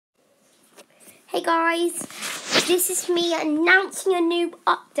Hey guys, this is me announcing a new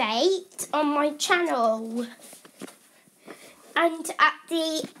update on my channel. And at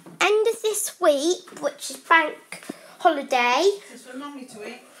the end of this week, which is bank holiday... Is for Mummy to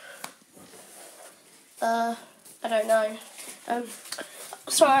eat? I don't know.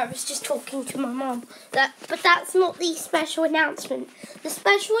 Sorry, I was just talking to my mum. But that's not the special announcement. The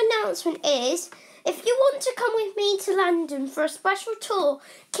special announcement is, if you want to come with me to London for a special tour,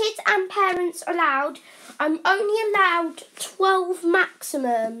 kids and parents allowed, I'm only allowed 12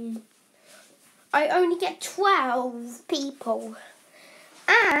 maximum. I only get 12 people.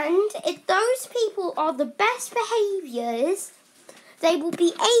 And if those people are the best behaviours, they will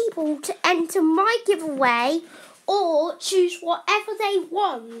be able to enter my giveaway or choose whatever they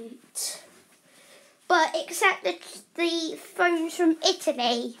want. But except the phones from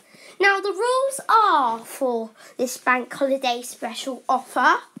Italy. Now the rules are for this bank holiday special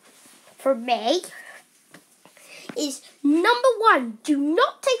offer from me is number 1, do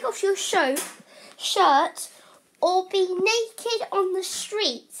not take off your shirt or be naked on the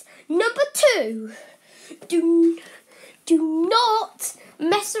streets. Number 2, do not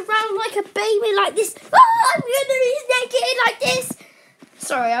mess around like a baby like this. Oh, I'm going to be naked like this.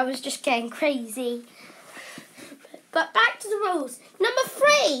 Sorry, I was just getting crazy. But back to the rules. Number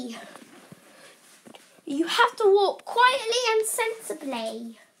 3, you have to walk quietly and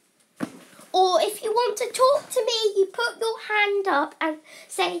sensibly. Or if you want to talk to me, you put your hand up and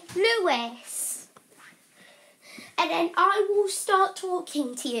say, Lewis. And then I will start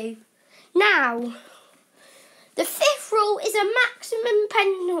talking to you. Now, the 5th rule is a maximum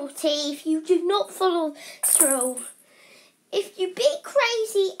penalty if you do not follow this rule. If you be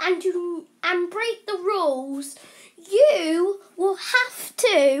crazy and break the rules, you will have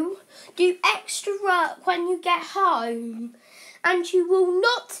to do extra work when you get home. And you will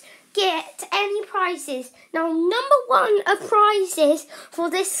not get any prizes. Now, number 1 of prizes for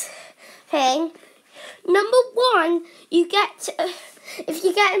this thing. Number 1, you get, if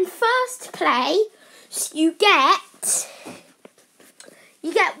you get in first place, you get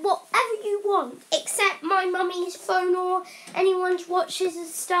whatever you want, except my mummy's phone or anyone's watches and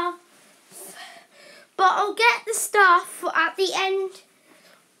stuff. But I'll get the stuff at the end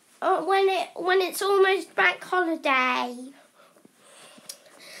when it's almost bank holiday.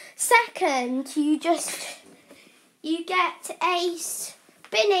 Second, you get a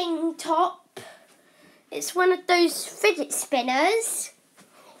spinning top. It's one of those fidget spinners.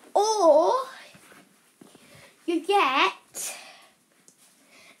 Or you get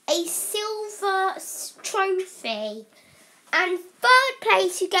a silver trophy. And third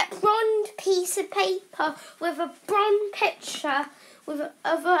place, you get bronze piece of paper with a bronze picture with a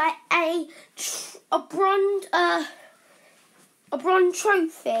bronze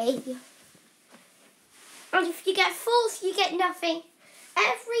trophy. And if you get 4th, you get nothing.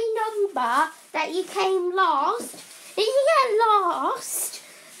 Every number that you came last, if you get last,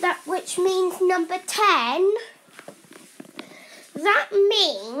 which means number 10, that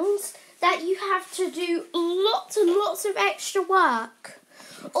means that you have to do lots and lots of extra work.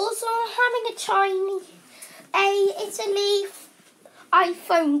 Also, I'm having a Italy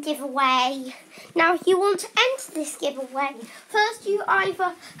iPhone giveaway. Now, if you want to enter this giveaway, first you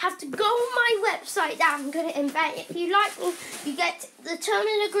either have to go on my website that I'm going to invent. If you like me, you get the term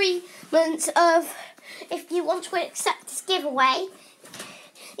and agreements of if you want to accept this giveaway.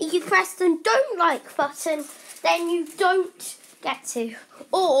 If you press the don't like button, then you don't get to.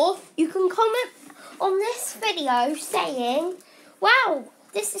 Or you can comment on this video saying, wow,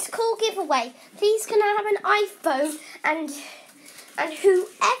 this is a cool giveaway. Please can I have an iPhone? And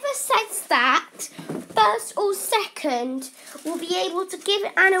whoever says that, first or second, will be able to give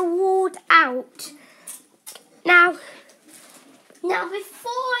an award out. Now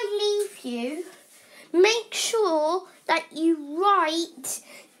before I leave you, make sure that you write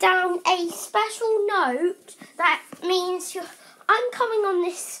down a special note that means I'm coming on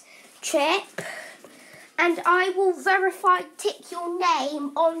this trip and I will tick your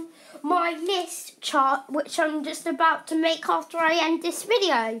name on my list chart, which I'm just about to make after I end this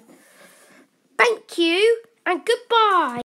video. Thank you and goodbye.